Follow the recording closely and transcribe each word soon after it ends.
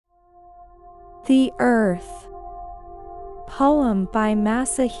The Earth. Poem by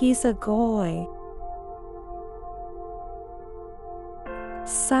Masahisa Goi.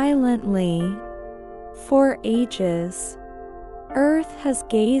 Silently, for ages, Earth has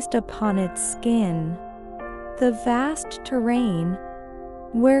gazed upon its skin, the vast terrain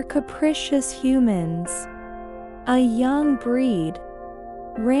where capricious humans, a young breed,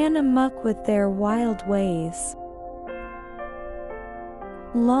 ran amok with their wild ways.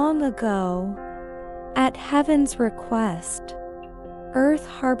 Long ago, at heaven's request, Earth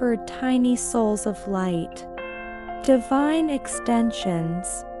harbored tiny souls of light, divine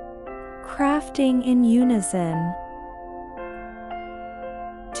extensions, crafting in unison.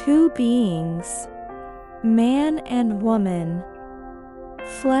 Two beings, man and woman,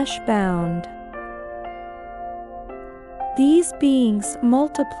 flesh-bound. These beings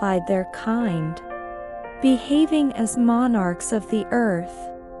multiplied their kind, behaving as monarchs of the earth,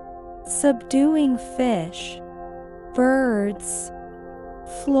 subduing fish, birds,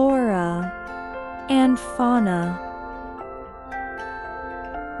 flora, and fauna,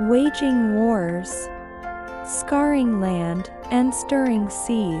 waging wars, scarring land and stirring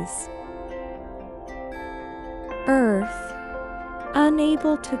seas. Earth,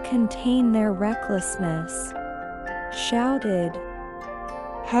 unable to contain their recklessness, shouted,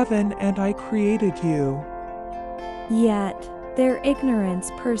 "Heaven and I created you." Yet their ignorance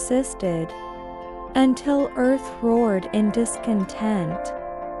persisted, until Earth roared in discontent.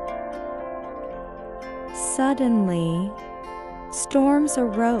 Suddenly, storms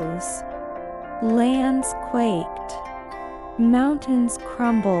arose, lands quaked, mountains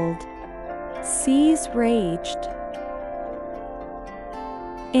crumbled, seas raged.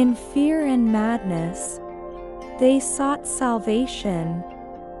 In fear and madness, they sought salvation,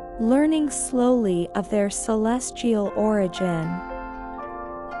 learning slowly of their celestial origin.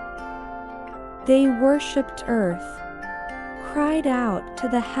 They worshipped Earth, cried out to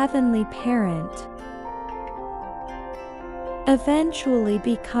the heavenly parent, eventually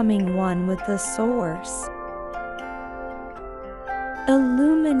becoming one with the source,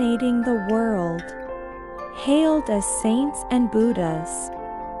 illuminating the world, hailed as saints and Buddhas.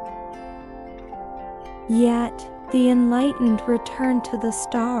 Yet the enlightened returned to the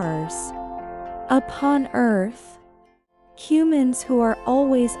stars. Upon Earth, humans who are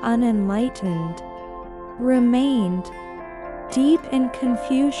always unenlightened remained, deep in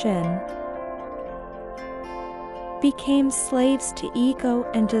confusion, became slaves to ego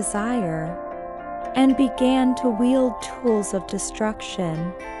and desire, and began to wield tools of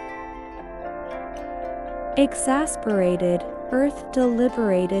destruction. Exasperated, Earth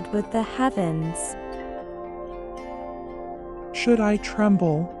deliberated with the heavens. Should I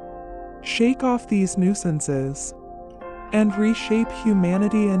tremble, shake off these nuisances, and reshape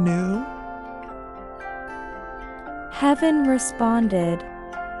humanity anew? Heaven responded,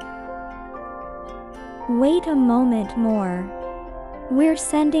 "Wait a moment more. We're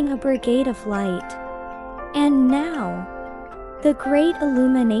sending a brigade of light. And now, the great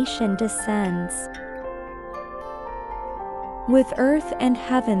illumination descends." With earth and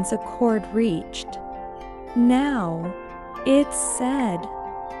heaven's accord reached, now, it's said,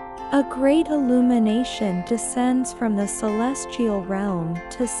 a great illumination descends from the celestial realm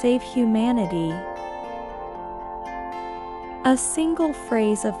to save humanity. A single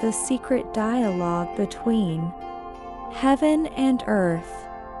phrase of the secret dialogue between heaven and earth